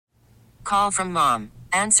call from mom.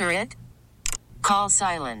 Answer it. Call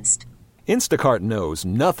silenced. Instacart knows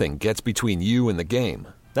nothing gets between you and the game.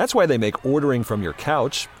 That's why they make ordering from your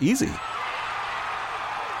couch easy.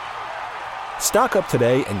 Stock up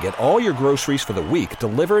today and get all your groceries for the week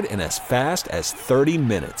delivered in as fast as 30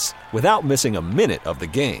 minutes without missing a minute of the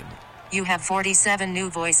game. You have 47 new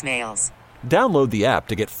voicemails. Download the app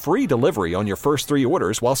to get free delivery on your first 3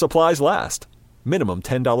 orders while supplies last. Minimum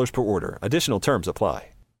 $10 per order. Additional terms apply.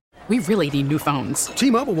 We really need new phones.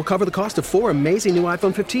 T-Mobile will cover the cost of 4 amazing new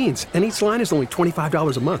iPhone 15s, and each line is only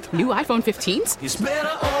 $25 a month. New iPhone 15s? It's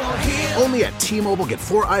better over here. Only at T-Mobile, get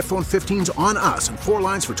 4 iPhone 15s on us and 4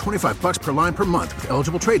 lines for $25 per line per month with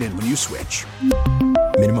eligible trade-in when you switch.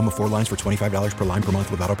 Minimum of 4 lines for $25 per line per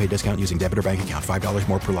month with autopay discount using debit or bank account. $5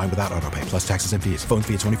 more per line without autopay, plus taxes and fees. Phone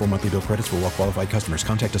fee at 24 monthly bill credits for well-qualified customers.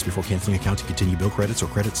 Contact us before canceling account to continue bill credits or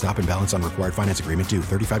credit stop and balance on required finance agreement due.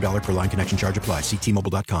 $35 per line connection charge applies. See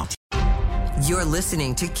T-Mobile.com. You're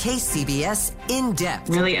listening to KCBS In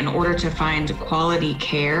Depth. Really, in order to find quality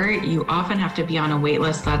care, you often have to be on a wait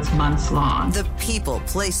list that's months long. The people,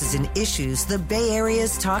 places, and issues the Bay Area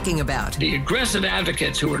is talking about. The aggressive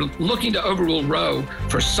advocates who were looking to overrule Roe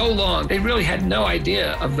for so long, they really had no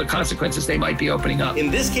idea of the consequences they might be opening up.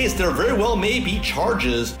 In this case, there very well may be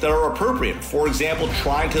charges that are appropriate. For example,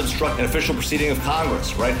 trying to obstruct an official proceeding of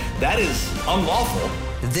Congress, right? That is unlawful.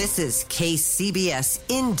 This is KCBS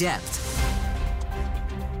In Depth.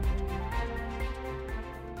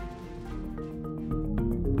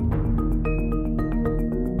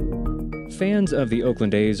 Fans of the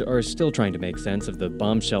Oakland A's are still trying to make sense of the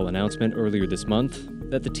bombshell announcement earlier this month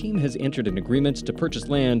that the team has entered an agreement to purchase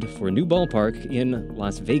land for a new ballpark in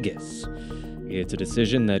Las Vegas. It's a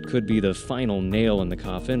decision that could be the final nail in the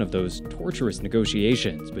coffin of those torturous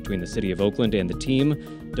negotiations between the city of Oakland and the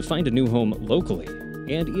team to find a new home locally.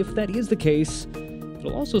 And if that is the case,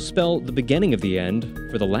 it'll also spell the beginning of the end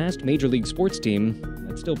for the last Major League sports team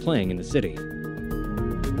that's still playing in the city.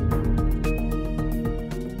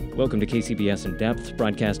 Welcome to KCBS In Depth,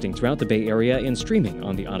 broadcasting throughout the Bay Area and streaming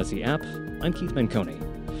on the Odyssey app. I'm Keith Menconi.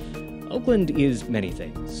 Oakland is many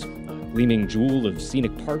things. A gleaming jewel of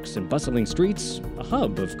scenic parks and bustling streets, a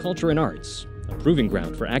hub of culture and arts, a proving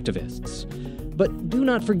ground for activists. But do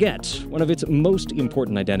not forget one of its most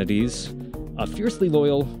important identities, a fiercely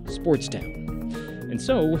loyal sports town. And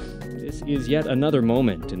so, this is yet another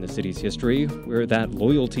moment in the city's history where that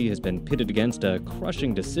loyalty has been pitted against a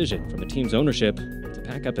crushing decision from the team's ownership to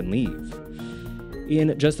pack up and leave.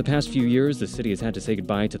 In just the past few years, the city has had to say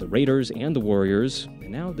goodbye to the Raiders and the Warriors,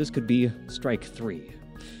 and now this could be strike 3.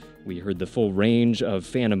 We heard the full range of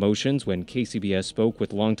fan emotions when KCBS spoke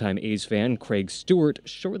with longtime A's fan Craig Stewart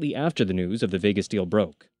shortly after the news of the Vegas deal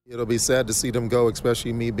broke. It'll be sad to see them go,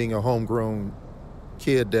 especially me being a homegrown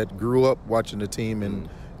kid that grew up watching the team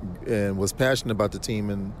and was passionate about the team,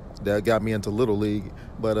 and that got me into Little League.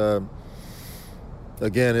 But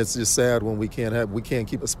again, it's just sad when we can't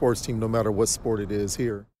keep a sports team no matter what sport it is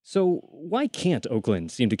here. So why can't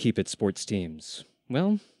Oakland seem to keep its sports teams?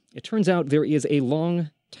 Well, it turns out there is a long,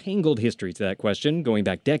 tangled history to that question, going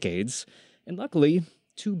back decades. And luckily,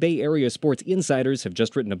 2 Bay Area sports insiders have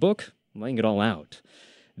just written a book laying it all out.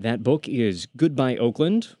 That book is Goodbye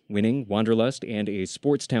Oakland, Winning, Wanderlust, and a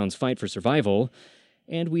Sports Town's Fight for Survival.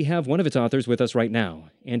 And we have one of its authors with us right now,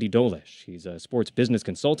 Andy Dolich. He's a sports business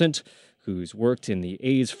consultant who's worked in the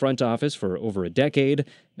A's front office for over a decade,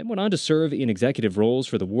 then went on to serve in executive roles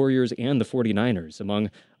for the Warriors and the 49ers, among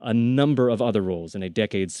a number of other roles in a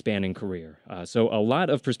decade-spanning career. So a lot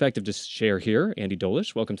of perspective to share here. Andy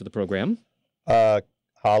Dolich, welcome to the program.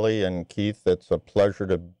 Holly and Keith, it's a pleasure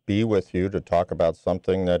to be with you to talk about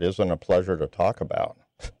something that isn't a pleasure to talk about.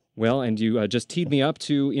 Well, and you just teed me up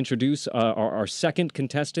to introduce our second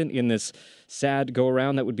contestant in this sad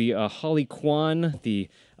go-around. That would be Holly Quan, the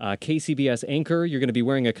KCBS anchor. You're going to be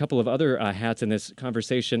wearing a couple of other hats in this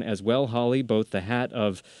conversation as well, Holly, both the hat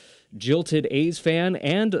of jilted A's fan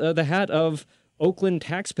and the hat of Oakland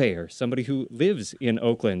taxpayer, somebody who lives in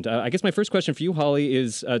Oakland. I guess my first question for you, Holly,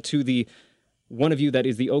 is to the one of you that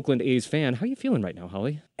is the Oakland A's fan. How are you feeling right now,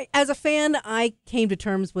 Holly? As a fan, I came to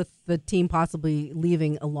terms with the team possibly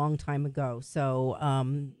leaving a long time ago. So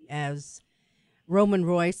as Roman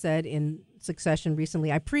Roy said in Succession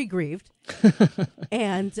recently, I pre-grieved.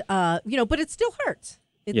 And, but it still hurts.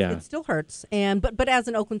 It still hurts. And but as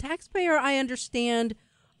an Oakland taxpayer, I understand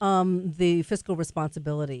the fiscal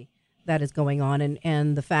responsibility that is going on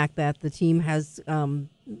and the fact that the team has,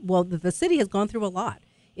 the city has gone through a lot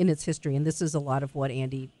in its history, and this is a lot of what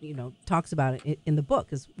Andy, talks about in the book,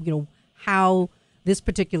 is how this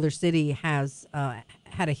particular city has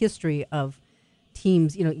had a history of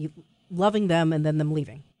teams, loving them and then them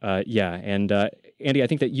leaving. Yeah, and Andy, I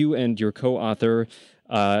think that you and your co-author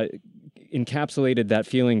encapsulated that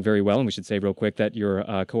feeling very well, and we should say real quick that your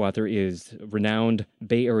co-author is renowned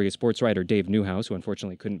Bay Area sports writer Dave Newhouse, who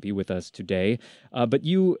unfortunately couldn't be with us today. But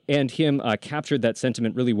you and him captured that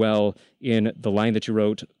sentiment really well in the line that you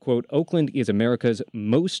wrote, quote, "Oakland is America's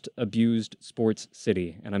most abused sports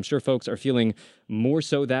city." And I'm sure folks are feeling more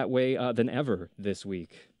so that way than ever this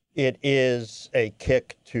week. It is a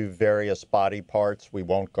kick to various body parts. We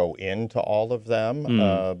won't go into all of them,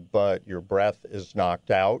 but your breath is knocked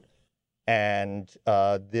out. And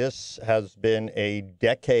this has been a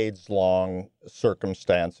decades-long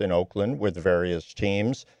circumstance in Oakland with various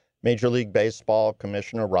teams. Major League Baseball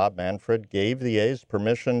Commissioner Rob Manfred gave the A's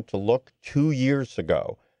permission to look 2 years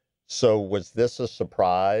ago. So was this a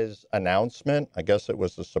surprise announcement? I guess it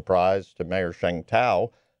was a surprise to Mayor Sheng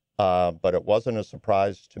Tao, but it wasn't a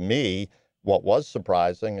surprise to me. What was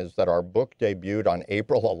surprising is that our book debuted on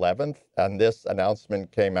April 11th, and this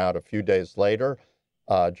announcement came out a few days later.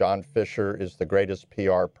 John Fisher is the greatest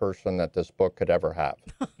PR person that this book could ever have.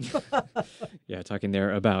 Yeah, talking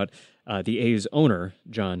there about the A's owner,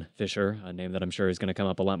 John Fisher, a name that I'm sure is going to come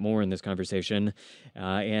up a lot more in this conversation.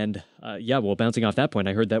 Well, bouncing off that point,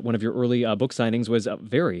 I heard that one of your early book signings was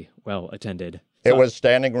very well attended. It was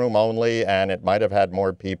standing room only, and it might have had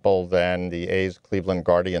more people than the A's Cleveland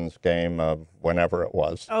Guardians game of whenever it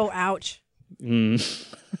was. Oh, ouch.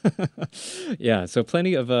 Yeah, so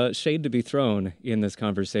plenty of shade to be thrown in this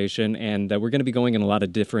conversation, and we're going to be going in a lot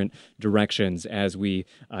of different directions as we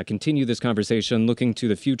continue this conversation, looking to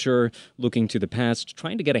the future, looking to the past,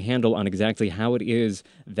 trying to get a handle on exactly how it is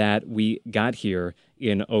that we got here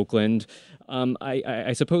in Oakland.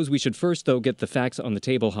 I suppose we should first, though, get the facts on the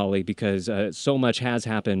table, Holly, because so much has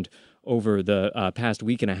happened over the past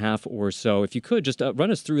week and a half or so. If you could, just run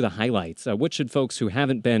us through the highlights. What should folks who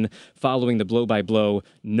haven't been following the blow-by-blow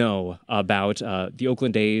know about the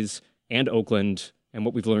Oakland A's and Oakland and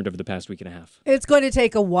what we've learned over the past week and a half? It's going to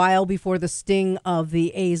take a while before the sting of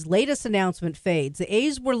the A's latest announcement fades. The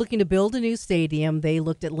A's were looking to build a new stadium. They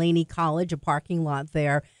looked at Laney College, a parking lot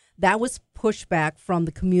there. That was pushback from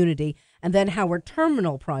the community. And then Howard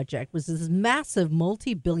Terminal Project was this massive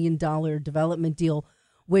multi-billion-dollar development deal,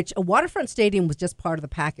 which a waterfront stadium was just part of the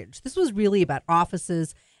package. This was really about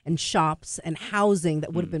offices and shops and housing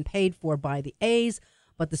that would have been paid for by the A's,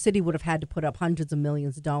 but the city would have had to put up hundreds of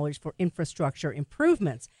millions of dollars for infrastructure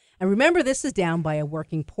improvements. And remember, this is down by a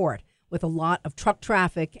working port with a lot of truck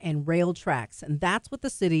traffic and rail tracks, and that's what the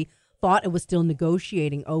city thought it was still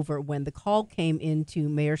negotiating over when the call came into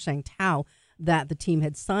Mayor Sheng Tao that the team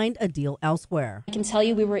had signed a deal elsewhere. I can tell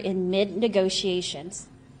you we were in mid-negotiations,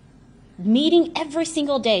 meeting every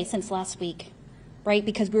single day since last week, right?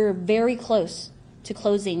 Because we were very close to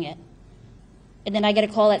closing it. And then I get a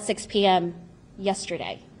call at 6 p.m.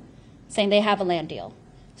 yesterday saying they have a land deal.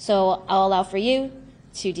 So I'll allow for you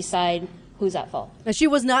to decide who's at fault. Now, she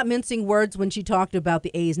was not mincing words when she talked about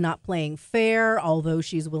the A's not playing fair, although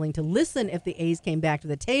she's willing to listen if the A's came back to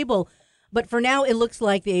the table. But for now, it looks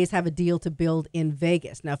like the A's have a deal to build in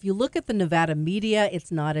Vegas. Now, if you look at the Nevada media,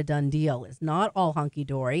 it's not a done deal. It's not all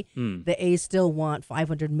hunky-dory. The A's still want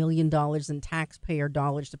 $500 million in taxpayer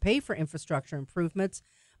dollars to pay for infrastructure improvements.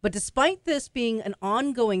 But despite this being an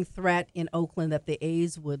ongoing threat in Oakland that the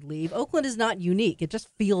A's would leave, Oakland is not unique. It just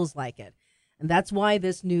feels like it. And that's why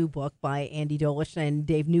this new book by Andy Dolich and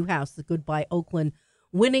Dave Newhouse, The Goodbye Oakland,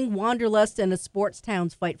 Winning Wanderlust and a Sports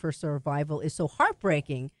Town's Fight for Survival, is so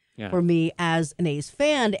heartbreaking for me as an A's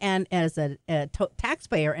fan and as a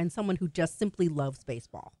taxpayer and someone who just simply loves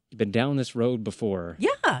baseball. You've been down this road before.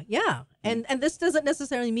 Yeah. And this doesn't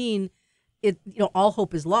necessarily mean it. All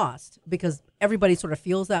hope is lost, because everybody sort of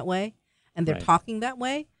feels that way and they're talking that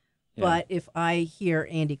way. Yeah. But if I hear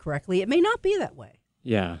Andy correctly, it may not be that way.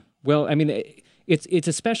 Yeah. Well, I mean, it's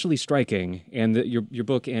especially striking, and your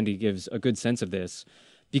book, Andy, gives a good sense of this,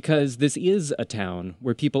 because this is a town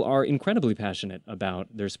where people are incredibly passionate about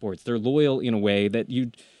their sports. They're loyal in a way that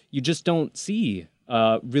you just don't see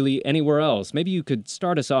really anywhere else. Maybe you could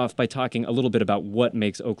start us off by talking a little bit about what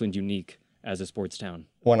makes Oakland unique as a sports town.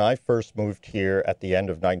 When I first moved here at the end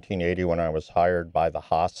of 1980, when I was hired by the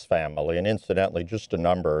Haas family, and incidentally, just a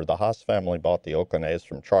number, the Haas family bought the Oakland A's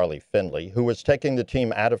from Charlie Finley, who was taking the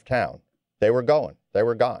team out of town. They were gone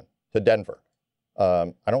to Denver.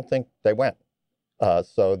 I don't think they went.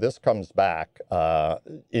 So this comes back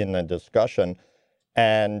in the discussion,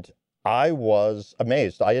 and I was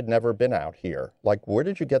amazed. I had never been out here. Like, where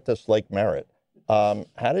did you get this Lake Merritt?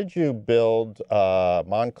 How did you build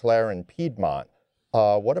Montclair and Piedmont?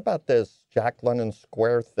 What about this Jack London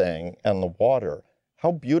Square thing and the water?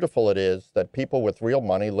 how beautiful it is that people with real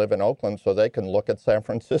money live in Oakland so they can look at San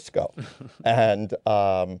Francisco. And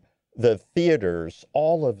the theaters,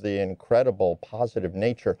 all of the incredible positive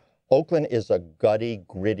nature. Oakland is a gutty,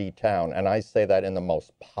 gritty town, and I say that in the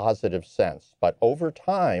most positive sense. But over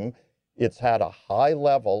time, it's had a high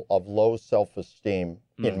level of low self-esteem,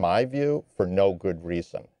 in my view, for no good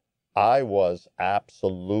reason. I was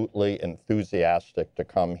absolutely enthusiastic to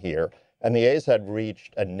come here. And the A's had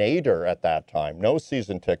reached a nadir at that time. No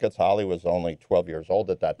season tickets. Holly was only 12 years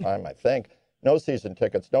old at that time, I think. No season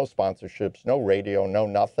tickets, no sponsorships, no radio, no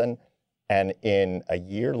nothing. And in a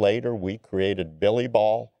year later, we created Billy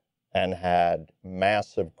Ball and had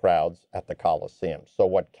massive crowds at the Coliseum. So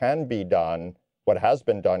what can be done, what has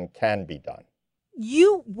been done, can be done.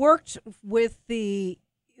 You worked with the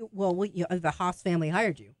Haas family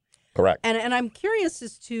hired you. Correct. And I'm curious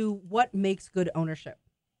as to what makes good ownership.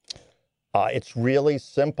 It's really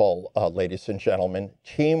simple, ladies and gentlemen.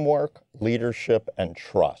 Teamwork, leadership, and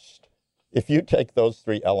trust. If you take those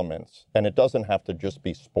three elements, and it doesn't have to just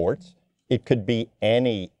be sports, it could be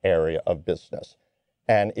any area of business.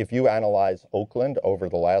 And if you analyze Oakland over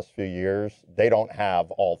the last few years, they don't have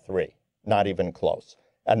all three, not even close.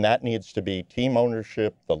 And that needs to be team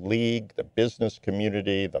ownership, the league, the business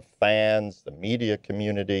community, the fans, the media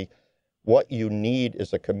community. What you need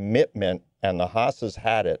is a commitment, and the Haas's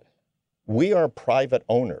had it. We are private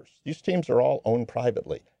owners. These teams are all owned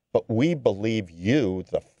privately, but we believe you,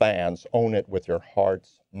 the fans, own it with your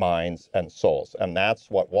hearts, minds, and souls. And that's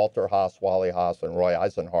what Walter Haas, Wally Haas, and Roy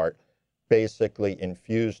Eisenhart basically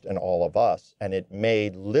infused in all of us, and it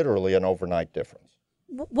made literally an overnight difference.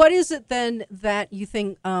 What is it then that you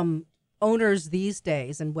think owners these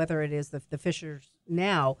days, and whether it is the Fishers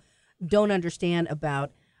now, don't understand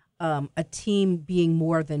about a team being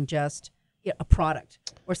more than just a product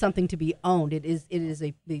or something to be owned? It is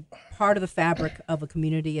a part of the fabric of a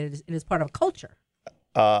community. It is part of a culture.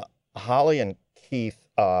 Holly and Keith,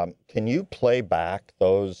 can you play back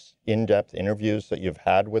those in-depth interviews that you've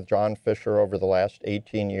had with John Fisher over the last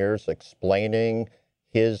 18 years, explaining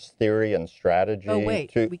his theory and strategy? Oh,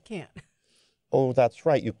 wait, we can't. Oh, that's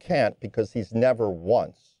right. You can't, because he's never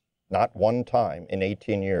once, not one time in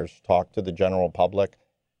 18 years, talked to the general public,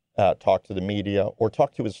 talked to the media, or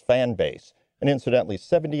talked to his fan base. And incidentally,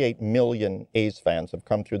 78 million A's fans have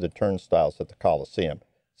come through the turnstiles at the Coliseum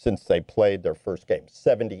since they played their first game.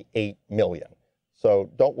 78 million.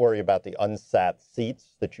 So don't worry about the unsat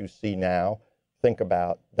seats that you see now. Think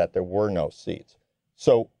about that there were no seats.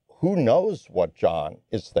 So who knows what John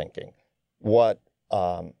is thinking? What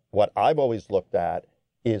I've always looked at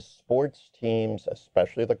is sports teams,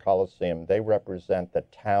 especially the Coliseum, they represent the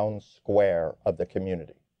town square of the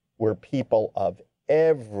community, where people of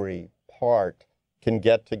every part can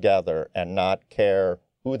get together and not care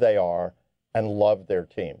who they are and love their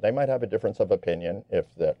team. They might have a difference of opinion if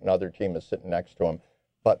another team is sitting next to them,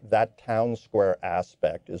 but that town square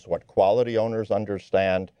aspect is what quality owners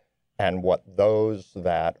understand and what those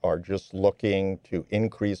that are just looking to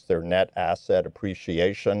increase their net asset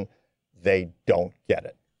appreciation, they don't get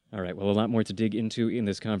it. All right, well, a lot more to dig into in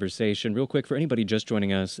this conversation. Real quick, for anybody just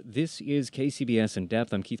joining us, this is KCBS In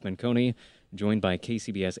Depth. I'm Keith Menconi, joined by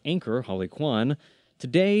KCBS anchor Holly Quan.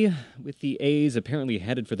 Today, with the A's apparently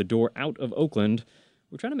headed for the door out of Oakland,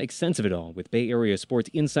 we're trying to make sense of it all with Bay Area sports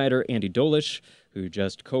insider Andy Dolich, who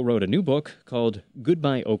just co-wrote a new book called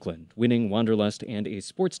Goodbye Oakland, Winning Wanderlust and a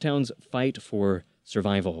Sports Town's Fight for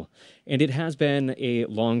Survival. And it has been a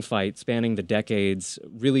long fight spanning the decades.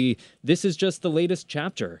 Really, this is just the latest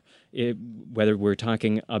chapter. Whether we're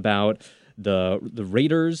talking about the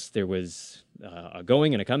Raiders, there was a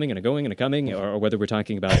going and a coming and a going and a coming, or whether we're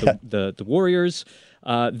talking about the Warriors.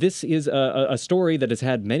 This is a story that has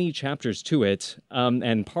had many chapters to it,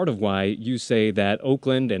 and part of why you say that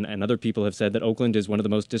Oakland, and other people have said that Oakland is one of the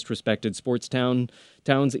most disrespected sports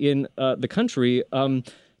towns in the country.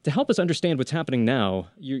 To help us understand what's happening now,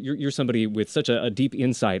 you're somebody with such a deep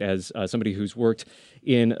insight as somebody who's worked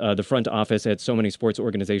in the front office at so many sports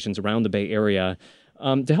organizations around the Bay Area.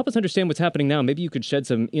 To help us understand what's happening now, maybe you could shed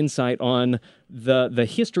some insight on the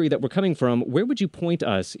history that we're coming from. Where would you point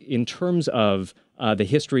us in terms of the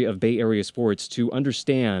history of Bay Area sports to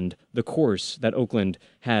understand the course that Oakland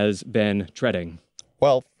has been treading?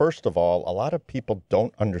 Well, first of all, a lot of people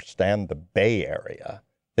don't understand the Bay Area.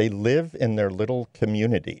 They live in their little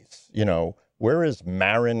communities. You know, where is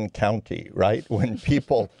Marin County, right? When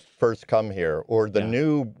people first come here, or the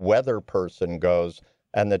new weather person goes,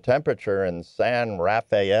 and the temperature in San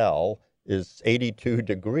Rafael is 82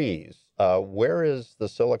 degrees. Where is the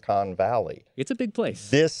Silicon Valley? It's a big place.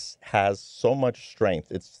 This has so much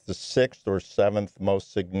strength. It's the 6th or 7th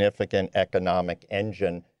most significant economic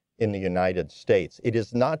engine in the United States. It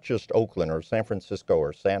is not just Oakland or San Francisco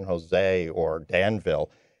or San Jose or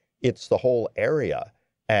Danville. It's the whole area.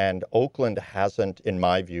 And Oakland hasn't, in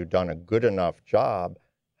my view, done a good enough job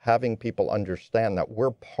having people understand that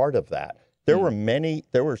we're part of that. There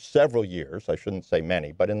were several years, I shouldn't say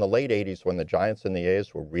many, but in the late 80s when the Giants and the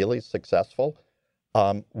A's were really successful,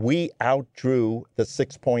 we outdrew the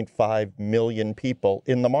 6.5 million people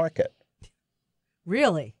in the market.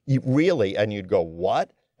 Really? Really, and you'd go,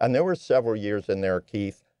 what? And there were several years in there,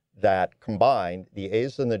 Keith, that combined, the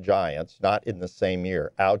A's and the Giants, not in the same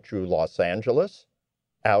year, outdrew Los Angeles,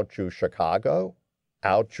 outdrew Chicago,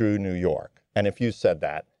 outdrew New York. And if you said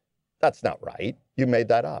that, that's not right. You made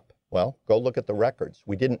that up. Well, go look at the records.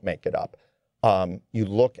 We didn't make it up. You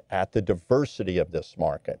look at the diversity of this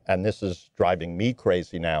market, and this is driving me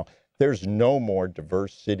crazy now. There's no more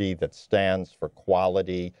diverse city that stands for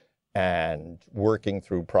quality and working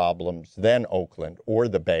through problems than Oakland or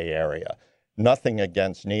the Bay Area. Nothing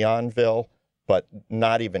against Neonville, but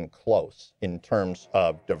not even close in terms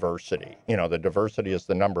of diversity. You know, the diversity is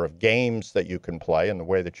the number of games that you can play and the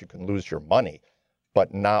way that you can lose your money,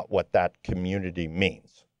 but not what that community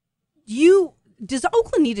means. Does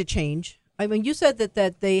Oakland need to change? I mean, you said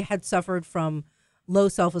that they had suffered from low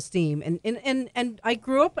self-esteem, and I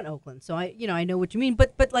grew up in Oakland, so I know what you mean.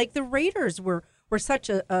 But like the Raiders were such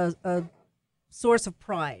a source of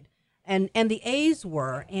pride, and the A's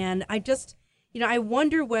were, and I just I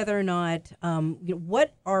wonder whether or not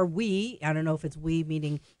what are we? I don't know if it's we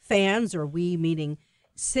meaning fans or we meaning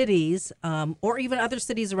cities, or even other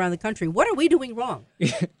cities around the country. What are we doing wrong?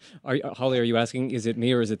 Holly, are you asking, is it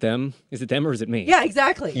me or is it them? Is it them or is it me? Yeah,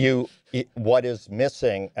 exactly. What is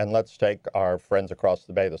missing, and let's take our friends across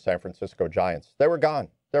the bay, the San Francisco Giants. They were gone.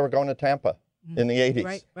 They were going to Tampa in the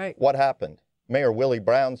 80s. Right. What happened? Mayor Willie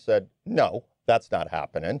Brown said, no, that's not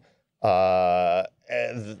happening.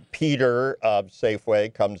 Peter of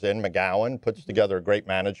Safeway comes in, McGowan, puts together a great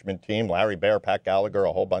management team, Larry Bear, Pat Gallagher,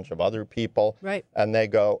 a whole bunch of other people. Right. And they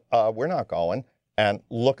go, we're not going. And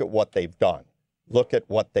look at what they've done. Look at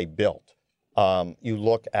what they built. You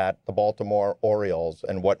look at the Baltimore Orioles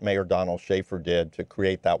and what Mayor Donald Schaefer did to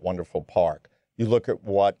create that wonderful park. You look at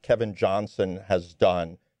what Kevin Johnson has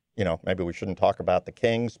done. Maybe we shouldn't talk about the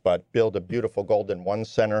Kings, but build a beautiful Golden One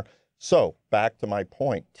Center. So back to my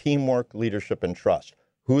point, teamwork, leadership, and trust.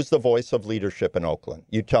 Who's the voice of leadership in Oakland?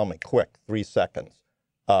 You tell me, quick, 3 seconds.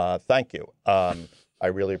 Thank you. I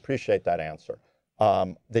really appreciate that answer.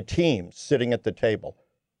 The team sitting at the table.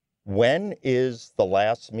 When is the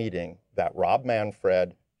last meeting that Rob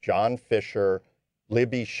Manfred, John Fisher,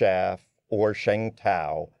 Libby Schaff, or Sheng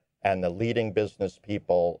Tao and the leading business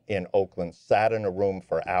people in Oakland sat in a room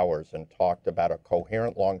for hours and talked about a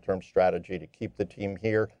coherent long-term strategy to keep the team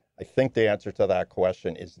here? I think the answer to that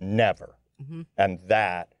question is never. Mm-hmm. And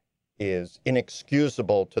that is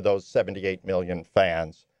inexcusable to those 78 million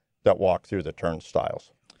fans that walk through the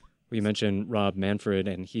turnstiles. We mentioned Rob Manfred,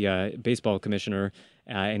 and he baseball commissioner,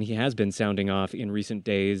 and he has been sounding off in recent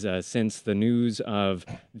days since the news of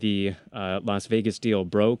the Las Vegas deal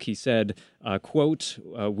broke. He said, quote,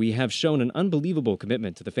 "We have shown an unbelievable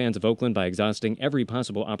commitment to the fans of Oakland by exhausting every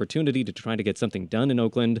possible opportunity to try to get something done in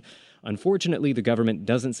Oakland. Unfortunately, the government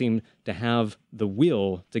doesn't seem to have the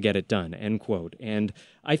will to get it done," end quote. And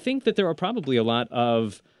I think that there are probably a lot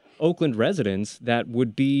of Oakland residents that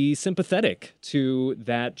would be sympathetic to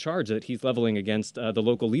that charge that he's leveling against the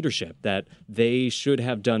local leadership, that they should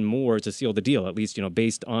have done more to seal the deal, at least,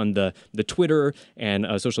 based on the Twitter and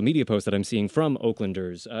social media posts that I'm seeing from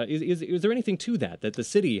Oaklanders. Is there anything to that the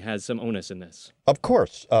city has some onus in this? Of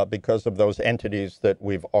course, because of those entities that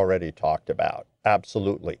we've already talked about.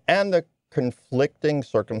 Absolutely. And the conflicting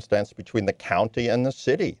circumstance between the county and the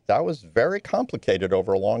city. That was very complicated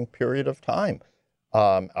over a long period of time.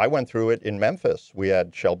 I went through it in Memphis. We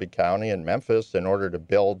had Shelby County and Memphis in order to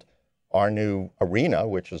build our new arena,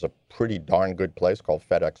 which is a pretty darn good place called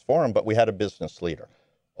FedEx Forum, but we had a business leader.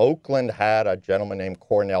 Oakland had a gentleman named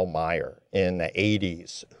Cornell Meyer in the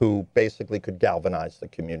 80s who basically could galvanize the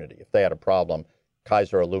community. If they had a problem,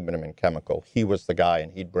 Kaiser Aluminum and Chemical, he was the guy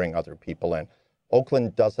and he'd bring other people in.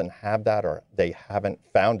 Oakland doesn't have that, or they haven't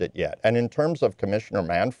found it yet. And in terms of Commissioner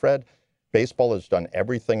Manfred, baseball has done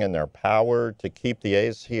everything in their power to keep the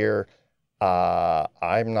A's here.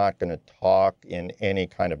 I'm not going to talk in any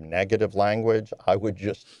kind of negative language. I would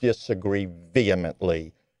just disagree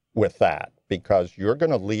vehemently with that, because you're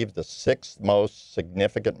going to leave the 6th most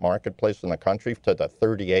significant marketplace in the country to the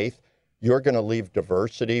 38th. You're going to leave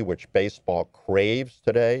diversity, which baseball craves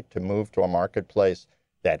today, to move to a marketplace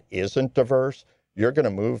that isn't diverse. You're going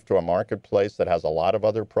to move to a marketplace that has a lot of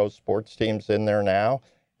other pro sports teams in there now,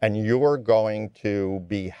 and you're going to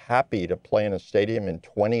be happy to play in a stadium in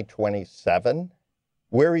 2027.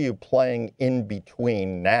 Where are you playing in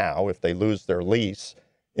between now if they lose their lease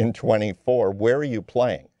in 24? Where are you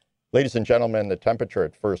playing? Ladies and gentlemen, the temperature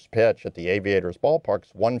at first pitch at the Aviators ballpark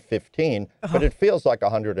is 115, but it feels like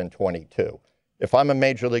 122. If I'm a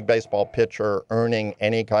Major League Baseball pitcher earning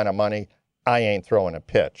any kind of money, I ain't throwing a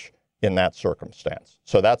pitch in that circumstance.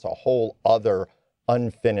 So that's a whole other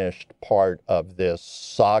unfinished part of this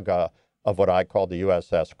saga of what I call the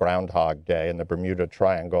USS Groundhog Day and the Bermuda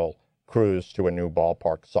Triangle cruise to a new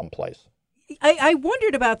ballpark someplace. I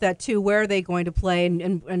wondered about that too. Where are they going to play?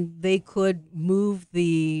 And they could move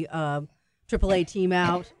the AAA team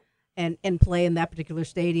out and play in that particular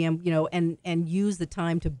stadium, and use the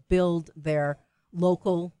time to build their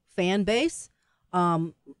local fan base.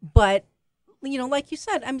 But like you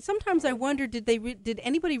said, I mean, sometimes I wonder, did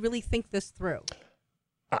anybody really think this through?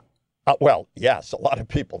 Well, yes, a lot of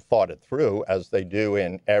people thought it through, as they do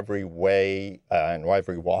in every way and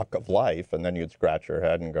every walk of life. And then you'd scratch your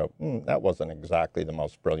head and go, that wasn't exactly the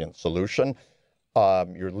most brilliant solution.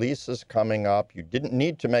 Your lease is coming up. You didn't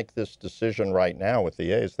need to make this decision right now with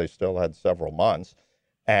the A's. They still had several months.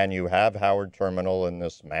 And you have Howard Terminal in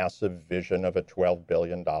this massive vision of a $12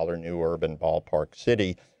 billion new urban ballpark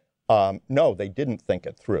city. No, they didn't think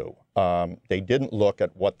it through. They didn't look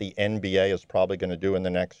at what the NBA is probably going to do in the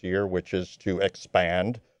next year, which is to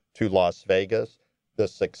expand to Las Vegas, the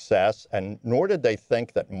success, and nor did they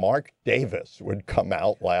think that Mark Davis would come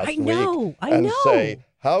out last week and say,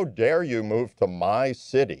 how dare you move to my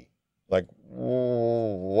city? Like,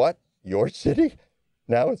 what? Your city?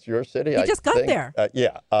 Now it's your city? He just got there.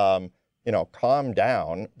 Calm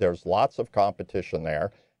down. There's lots of competition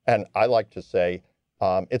there. And I like to say,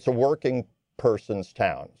 it's a working person's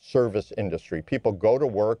town, service industry. People go to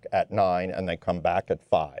work at 9 and they come back at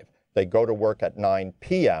 5. They go to work at 9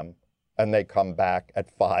 p.m. and they come back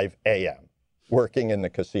at 5 a.m. working in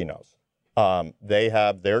the casinos. They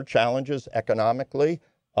have their challenges economically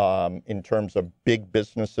in terms of big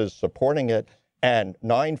businesses supporting it. And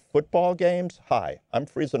 9 football games? Hi, I'm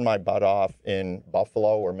freezing my butt off in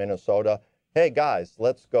Buffalo or Minnesota. Hey, guys,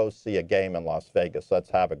 let's go see a game in Las Vegas. Let's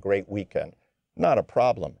have a great weekend. Not a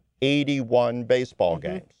problem. 81 baseball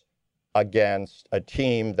games against a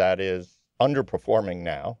team that is underperforming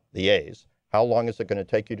now, the A's. How long is it going to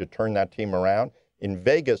take you to turn that team around? In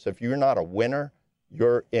Vegas, if you're not a winner,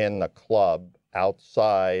 you're in the club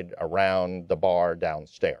outside, around the bar,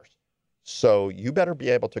 downstairs. So you better be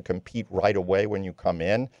able to compete right away when you come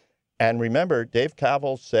in. And remember, Dave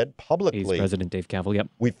Kaval said publicly, A's President Dave Kaval, yep.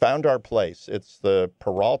 We found our place. It's the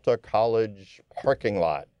Peralta College parking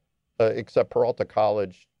lot. Except Peralta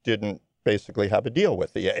College didn't basically have a deal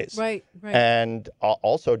with the A's. Right. And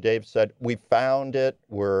also Dave said, we found it.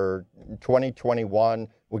 We're 2021.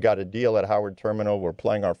 We got a deal at Howard Terminal. We're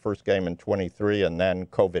playing our first game in 23, and then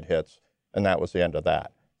COVID hits, and that was the end of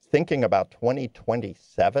that. Thinking about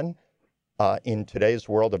 2027 in today's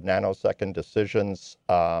world of nanosecond decisions,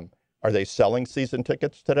 are they selling season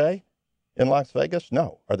tickets today in Las Vegas?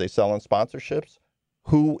 No. Are they selling sponsorships?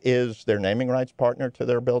 Who is their naming rights partner to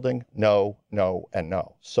their building? No, no, and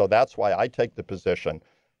no. So that's why I take the position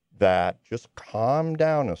that just calm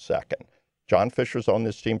down a second. John Fisher's owned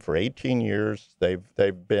this team for 18 years.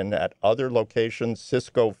 They've been at other locations,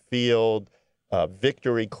 Cisco Field,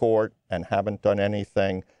 Victory Court, and haven't done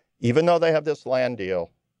anything. Even though they have this land deal,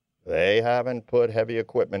 they haven't put heavy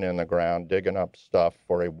equipment in the ground digging up stuff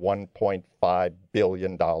for a $1.5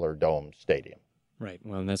 billion dome stadium. Right.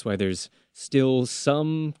 Well, and that's why there's still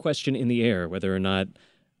some question in the air whether or not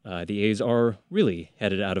the A's are really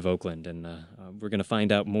headed out of Oakland. And we're going to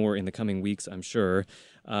find out more in the coming weeks, I'm sure,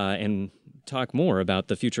 and talk more about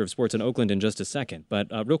the future of sports in Oakland in just a second. But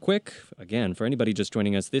real quick, again, for anybody just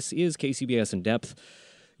joining us, this is KCBS In Depth,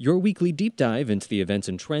 your weekly deep dive into the events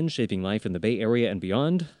and trends shaping life in the Bay Area and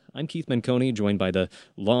beyond. I'm Keith Menconi, joined by the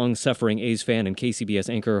long-suffering A's fan and KCBS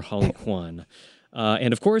anchor Holly Quan.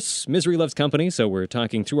 And of course, misery loves company, so we're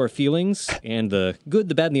talking through our feelings and the good,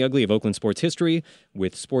 the bad, and the ugly of Oakland sports history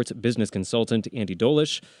with sports business consultant Andy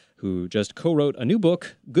Dolich, who just co-wrote a new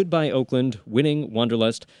book, Goodbye Oakland, Winning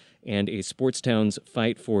Wanderlust, and a sports town's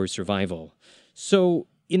fight for survival. So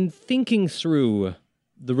in thinking through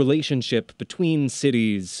the relationship between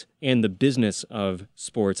cities and the business of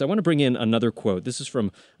sports, I want to bring in another quote. This is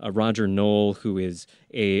from Roger Knoll, who is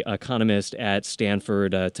an economist at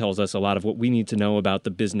Stanford, tells us a lot of what we need to know about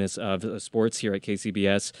the business of sports here at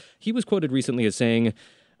KCBS. He was quoted recently as saying,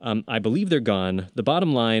 I believe they're gone. The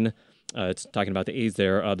bottom line, it's talking about the A's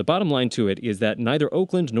there, the bottom line to it is that neither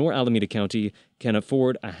Oakland nor Alameda County can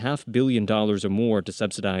afford $500 million or more to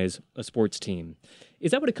subsidize a sports team.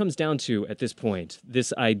 Is that what it comes down to at this point?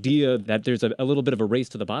 This idea that there's a little bit of a race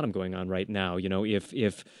to the bottom going on right now. You know,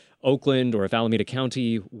 if Oakland or if Alameda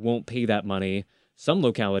County won't pay that money, some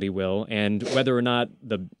locality will, and whether or not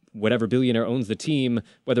whatever billionaire owns the team,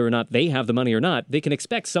 whether or not they have the money or not, they can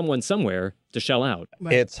expect someone somewhere to shell out.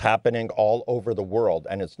 Right. It's happening all over the world,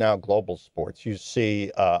 and it's now global sports. You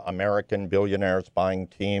see American billionaires buying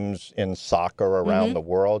teams in soccer around the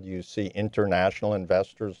world. You see international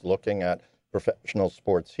investors looking at professional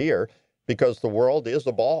sports here because the world is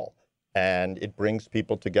a ball, and it brings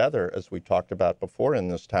people together, as we talked about before in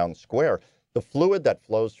this town square. The fluid that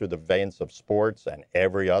flows through the veins of sports and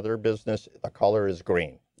every other business, the color is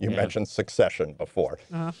green. You mentioned Succession before.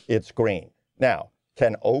 It's green. Now,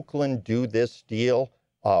 can Oakland do this deal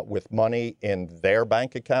with money in their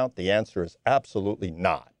bank account? The answer is absolutely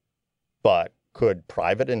not. But could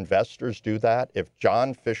private investors do that? If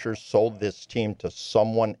John Fisher sold this team to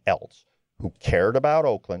someone else who cared about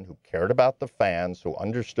Oakland, who cared about the fans, who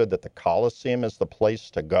understood that the Coliseum is the place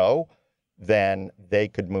to go, then they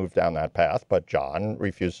could move down that path. But John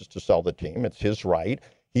refuses to sell the team. It's his right.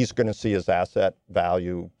 He's going to see his asset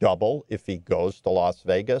value double if he goes to Las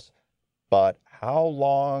Vegas. But how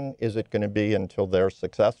long is it going to be until they're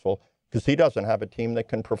successful? Because he doesn't have a team that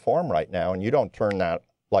can perform right now. And you don't turn that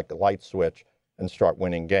like a light switch and start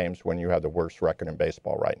winning games when you have the worst record in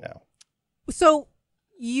baseball right now. So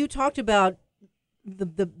you talked about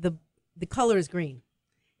the color is green.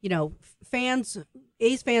 You know,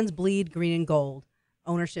 A's fans bleed green and gold.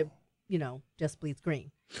 Ownership, just bleeds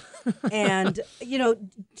green. And,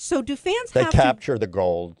 so do fans They capture the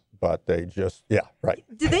gold, but they just, right.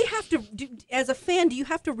 Do they have to, as a fan, do you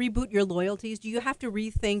have to reboot your loyalties? Do you have to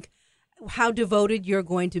rethink how devoted you're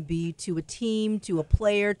going to be to a team, to a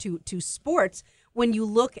player, to sports when you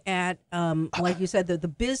look at, like you said, the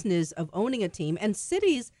business of owning a team, and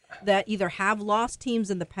cities that either have lost teams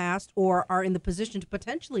in the past or are in the position to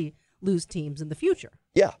potentially lose teams in the future?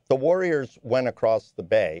 Yeah, the Warriors went across the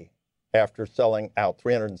bay after selling out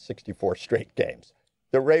 364 straight games.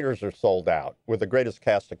 The Raiders are sold out with the greatest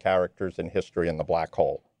cast of characters in history in the black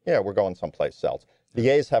hole. Yeah, we're going someplace else. The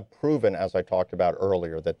A's have proven, as I talked about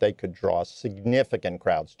earlier, that they could draw significant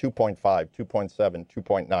crowds, 2.5, 2.7,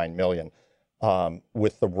 2.9 million,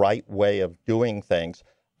 with the right way of doing things.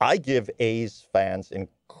 I give A's fans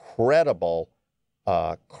incredible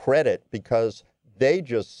credit because they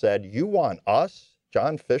just said, you want us,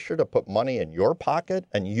 John Fisher, to put money in your pocket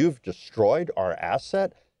and you've destroyed our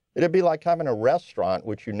asset? It'd be like having a restaurant,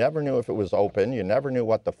 which you never knew if it was open. You never knew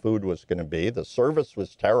what the food was going to be. The service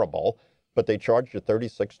was terrible, but they charged you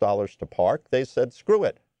 $36 to park. They said, screw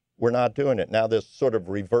it. We're not doing it. Now this sort of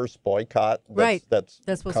reverse boycott that's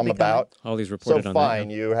come about. Holly's reported on that. So fine,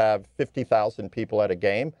 you have 50,000 people at a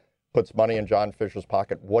game, puts money in John Fisher's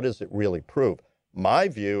pocket. What does it really prove? My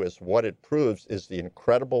view is what it proves is the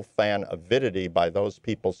incredible fan avidity by those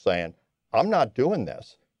people saying, I'm not doing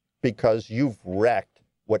this because you've wrecked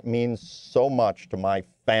what means so much to my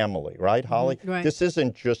family, right, Holly? Right. This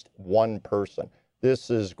isn't just one person. This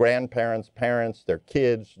is grandparents, parents, their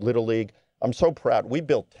kids, Little League. I'm so proud. We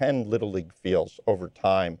built 10 Little League fields over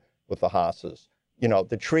time with the Haas's.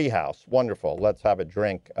 The tree house, wonderful. Let's have a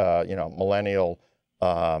drink, millennial,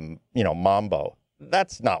 mambo.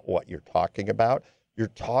 That's not what you're talking about. You're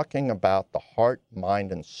talking about the heart,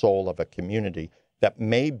 mind, and soul of a community that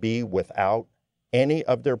may be without any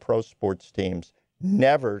of their pro sports teams,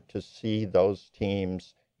 never to see those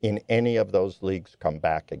teams in any of those leagues come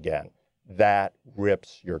back again. That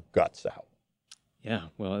rips your guts out. Yeah,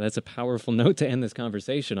 well, that's a powerful note to end this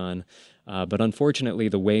conversation on. But unfortunately,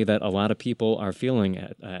 the way that a lot of people are feeling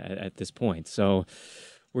at this point. So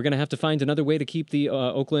we're going to have to find another way to keep the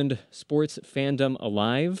Oakland sports fandom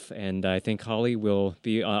alive. And I think Holly will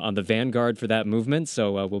be on the vanguard for that movement.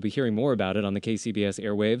 So we'll be hearing more about it on the KCBS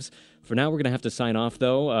airwaves. For now, we're going to have to sign off,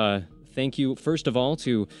 though. Thank you, first of all,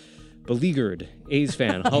 to beleaguered A's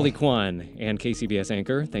fan Holly Quan and KCBS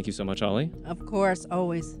anchor. Thank you so much, Holly. Of course,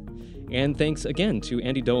 always. And thanks again to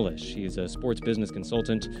Andy Dolich. He's a sports business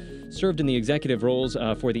consultant, served in the executive roles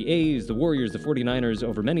for the A's, the Warriors, the 49ers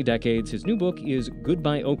over many decades. His new book is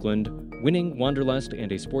Goodbye Oakland, Winning Wanderlust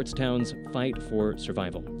and a Sports Town's Fight for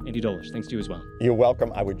Survival. Andy Dolich, thanks to you as well. You're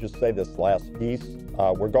welcome. I would just say this last piece.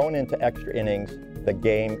 We're going into extra innings. the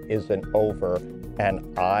game isn't over.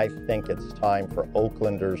 And I think it's time for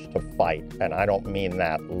Oaklanders to fight. And I don't mean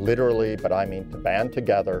that literally, but I mean to band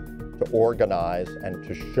together, to organize, and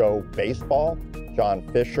to show baseball, John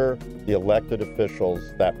Fisher, the elected officials,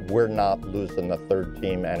 that we're not losing the third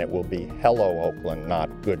team, and it will be hello Oakland, not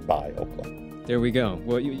goodbye Oakland. There we go.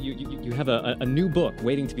 Well, you have a new book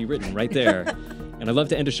waiting to be written right there. And I'd love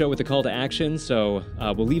to end a show with a call to action, so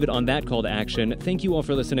we'll leave it on that call to action. Thank you all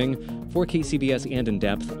for listening. For KCBS and In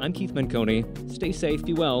Depth, I'm Keith Menconi. Stay safe,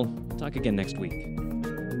 be well. Talk again next week.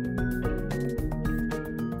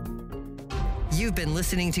 You've been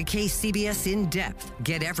listening to KCBS In Depth.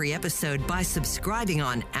 Get every episode by subscribing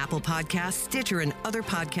on Apple Podcasts, Stitcher, and other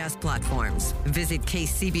podcast platforms. Visit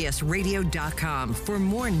kcbsradio.com for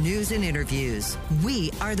more news and interviews.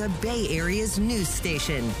 We are the Bay Area's news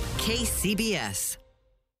station, KCBS.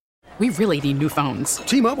 We really need new phones.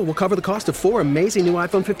 T-Mobile will cover the cost of 4 amazing new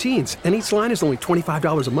iPhone 15s, and each line is only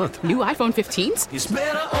 $25 a month. New iPhone 15s? It's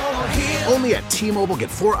better over here. Only at T-Mobile, get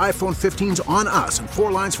 4 iPhone 15s on us and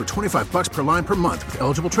 4 lines for $25 per line per month with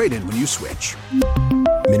eligible trade-in when you switch.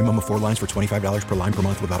 Minimum of 4 lines for $25 per line per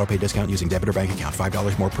month with auto-pay discount using debit or bank account.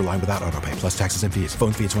 $5 more per line without auto-pay, plus taxes and fees.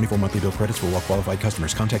 Phone fee at 24 monthly bill credits for well-qualified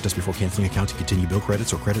customers. Contact us before canceling account to continue bill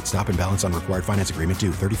credits or credit stop and balance on required finance agreement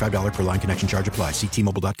due. $35 per line connection charge applies. See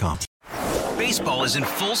T-Mobile.com. Baseball is in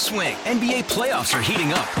full swing. NBA playoffs are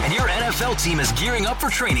heating up, and your NFL team is gearing up for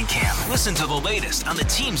training camp. Listen to the latest on the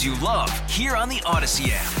teams you love here on the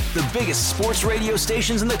Odyssey app. The biggest sports radio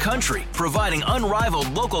stations in the country, providing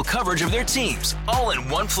unrivaled local coverage of their teams, all in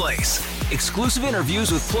one place. Exclusive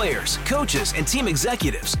interviews with players, coaches, and team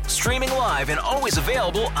executives, streaming live and always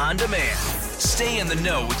available on demand. Stay in the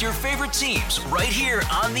know with your favorite teams right here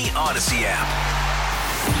on the Odyssey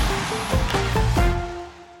app.